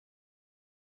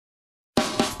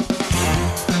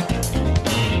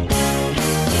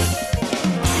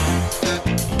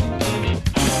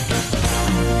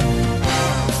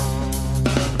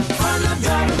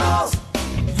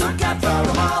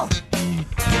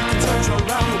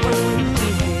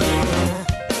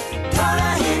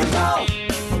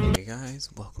guys,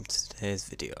 welcome to today's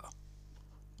video.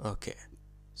 Okay,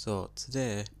 so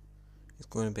today is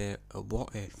going to be a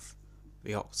what if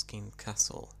the Ox King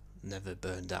Castle never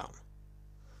burned down.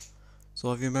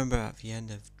 So if you remember at the end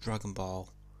of Dragon Ball,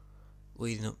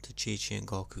 leading up to Chi-Chi and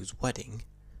Goku's wedding,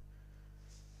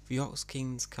 the Ox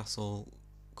King's castle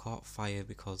caught fire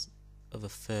because of a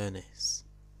furnace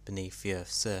beneath the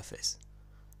Earth's surface,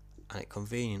 and it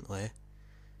conveniently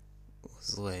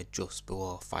was laid just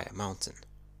below Fire Mountain.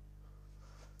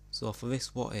 So for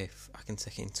this what if, I can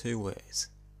take it in two ways.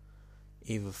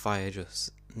 Either fire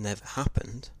just never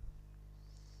happened,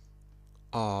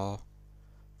 or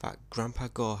that Grandpa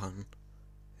Gohan,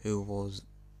 who was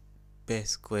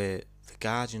basically the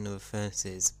guardian of the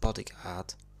furnace's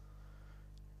bodyguard,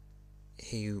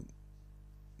 he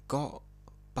got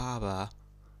Barba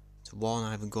to warn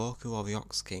either Goku or the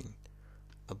Ox King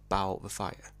about the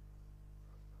fire.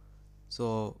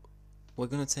 So we're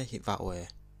going to take it that way.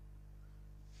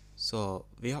 So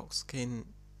the Ox King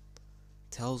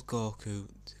tells Goku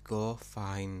to go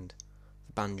find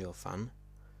the Banjo fan,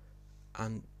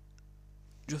 and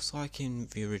just like in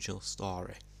the original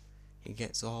story, he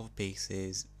gets all the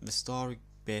pieces. The story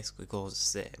basically goes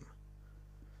the same,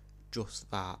 just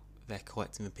that they're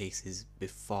collecting the pieces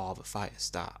before the fight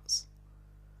starts.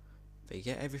 They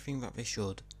get everything that they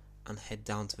should and head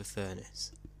down to the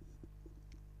furnace.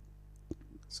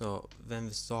 So then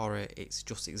the story, it's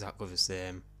just exactly the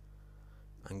same,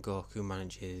 and Goku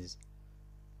manages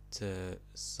to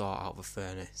sort out the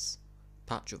furnace,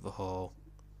 patch up the hole,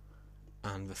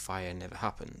 and the fire never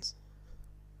happens.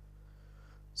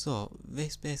 So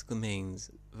this basically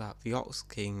means that the Ox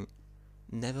King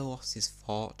never lost his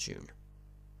fortune,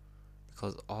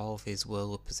 because all of his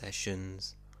worldly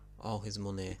possessions, all his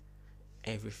money,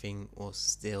 everything was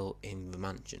still in the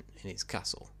mansion, in his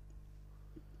castle.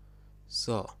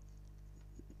 So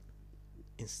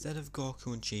instead of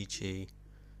Goku and Chi-Chi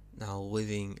now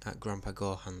living at Grandpa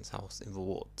Gohan's house in the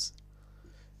woods,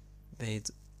 they'd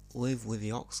live with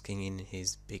the Ox King in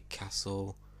his big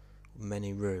castle with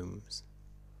many rooms.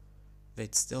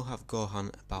 They'd still have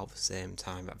Gohan about the same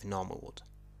time that they normally would.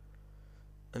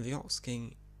 And the Ox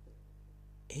King,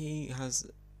 he has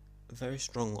a very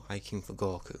strong liking for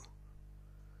Goku.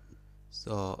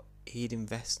 So he'd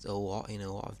invest a lot in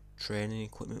a lot of training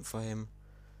equipment for him,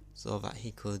 so that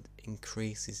he could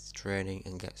increase his training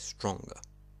and get stronger.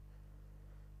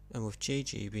 And with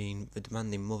Chi-Chi being the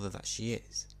demanding mother that she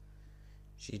is,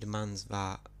 she demands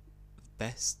that the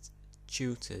best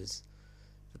tutors,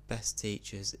 the best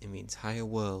teachers in the entire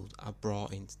world are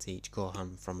brought in to teach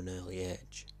Gohan from an early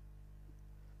age.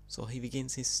 So he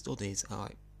begins his studies at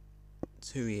like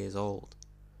 2 years old.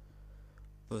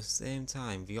 But at the same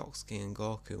time, the Ox King and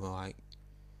Goku are like,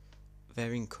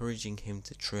 they're encouraging him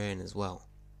to train as well.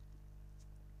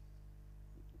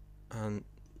 And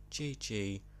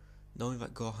Chi-Chi, knowing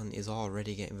that Gohan is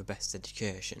already getting the best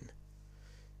education,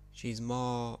 she's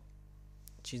not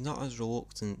as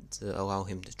reluctant to allow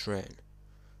him to train.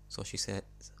 So she says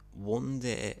 1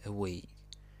 day a week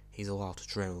he's allowed to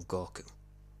train with Goku.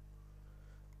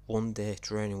 1 day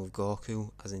training with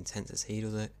Goku, as intense as he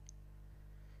does it,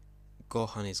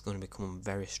 Gohan is going to become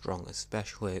very strong,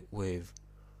 especially with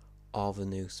all the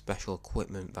new special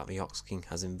equipment that the Ox King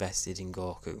has invested in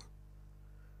Goku.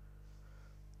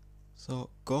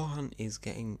 So Gohan is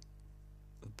getting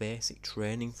basic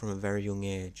training from a very young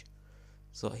age.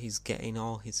 So he's getting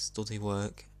all his study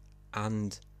work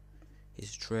and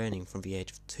his training from the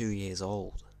age of 2 years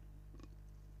old.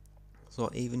 So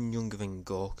even younger than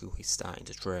Goku, he's starting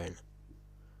to train.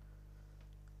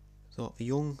 So the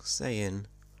young Saiyan,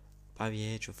 by the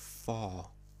age of 4,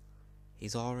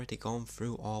 he's already gone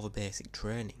through all the basic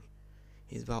training.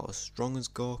 He's about as strong as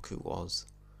Goku was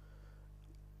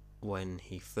when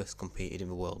he first competed in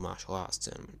the World Martial Arts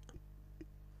Tournament.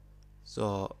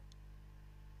 So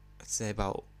I'd say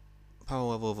about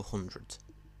power level of 100.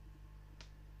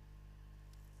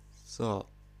 So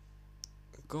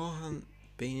Gohan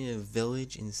being in a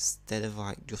village instead of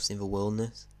like just in the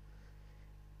wilderness,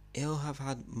 he'll have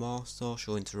had more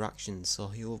social interactions, so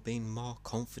he will be more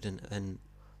confident than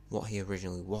what he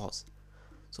originally was.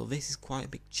 So this is quite a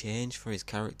big change for his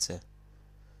character.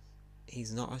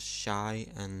 He's not as shy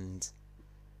and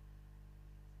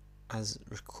as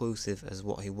reclusive as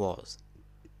what he was.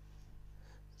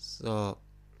 So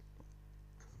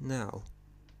now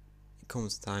it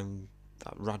comes time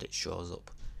that Raditz shows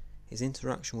up. His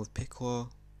interaction with Piccolo,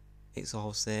 it's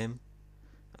all the same,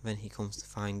 and then he comes to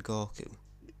find Goku.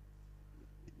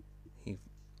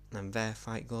 And their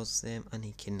fight goes the same, and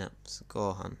he kidnaps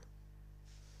Gohan.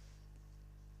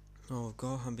 Now with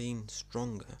Gohan being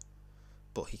stronger,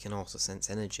 but he can also sense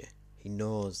energy. he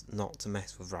knows not to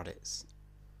mess with Raditz.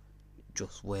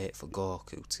 Just wait for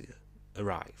Goku to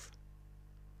arrive.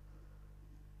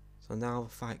 So now the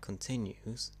fight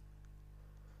continues.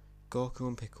 Goku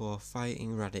and Piccolo are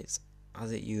fighting Raditz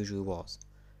as it usually was.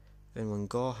 Then when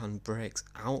Gohan breaks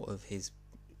out of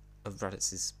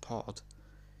Raditz's pod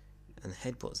and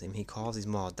headbutts him, he causes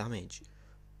more damage.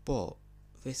 But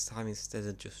this time, instead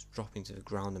of just dropping to the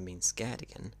ground and being scared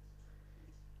again,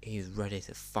 he's ready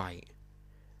to fight.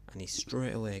 And he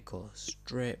straight away goes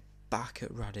straight back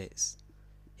at Raditz.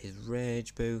 His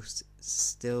rage boost is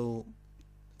still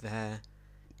there.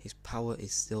 His power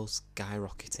is still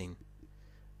skyrocketing.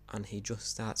 And he just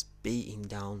starts beating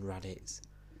down Raditz.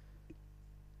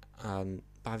 And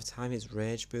by the time his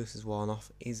rage boost is worn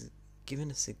off, he's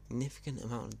giving a significant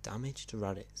amount of damage to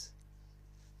Raditz.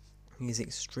 He's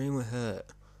extremely hurt.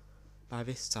 By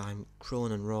this time,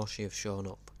 Krillin and Roshi have shown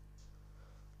up.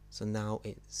 So now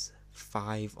it's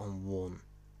 5-on-1.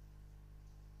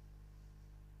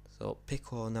 So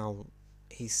Piccolo now,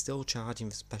 he's still charging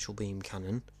the Special Beam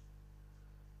Cannon.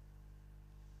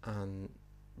 And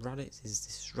Raditz is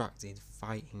distracted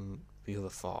fighting the other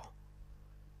four.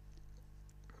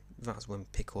 That's when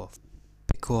Piccolo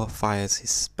fires his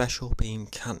Special Beam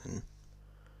Cannon.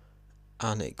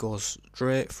 And it goes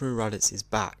straight through Raditz's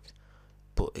back.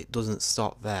 But it doesn't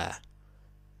stop there.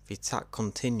 The attack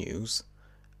continues.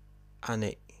 And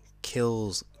it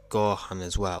kills Gohan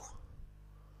as well.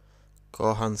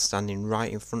 Gohan, standing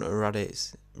right in front of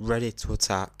Raditz, ready to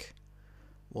attack,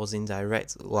 was in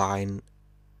direct line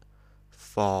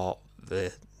for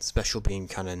the Special Beam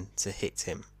Cannon to hit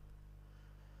him.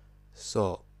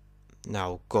 So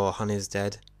now Gohan is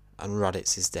dead and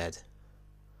Raditz is dead.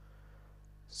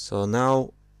 So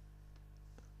now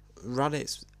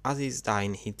Raditz, as he's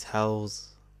dying, he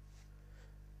tells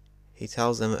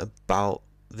them about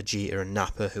Vegeta and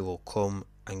Nappa, who will come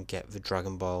and get the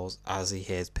Dragon Balls, as he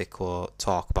hears Piccolo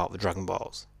talk about the Dragon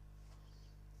Balls.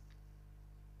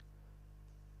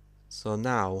 So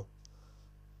now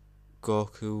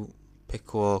Goku,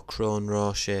 Piccolo, Krillin,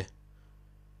 Roshi,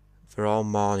 they're all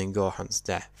mourning Gohan's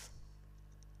death.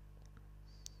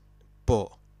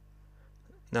 But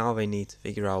now they need to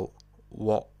figure out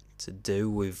what to do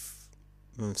with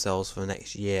themselves for the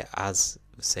next year as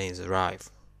the Saiyans arrive.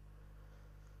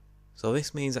 So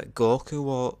this means that Goku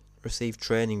will receive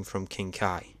training from King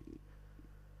Kai.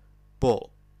 But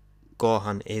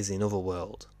Gohan is in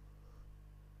Otherworld.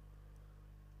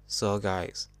 So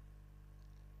guys,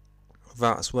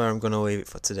 that's where I'm going to leave it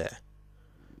for today.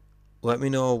 Let me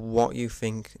know what you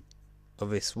think of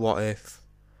this what if.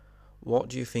 What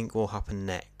do you think will happen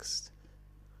next?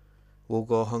 Will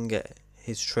Gohan get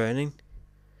his training?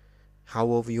 How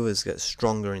will the others get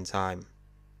stronger in time?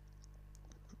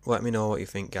 Let me know what you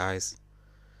think, guys.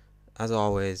 As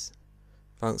always,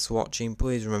 thanks for watching.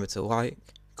 Please remember to like,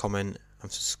 comment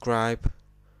and subscribe.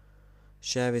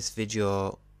 Share this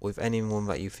video with anyone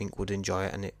that you think would enjoy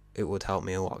it, and it would help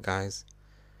me a lot, guys.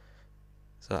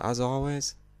 So as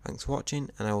always, thanks for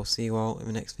watching, and I will see you all in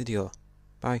the next video.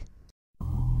 Bye.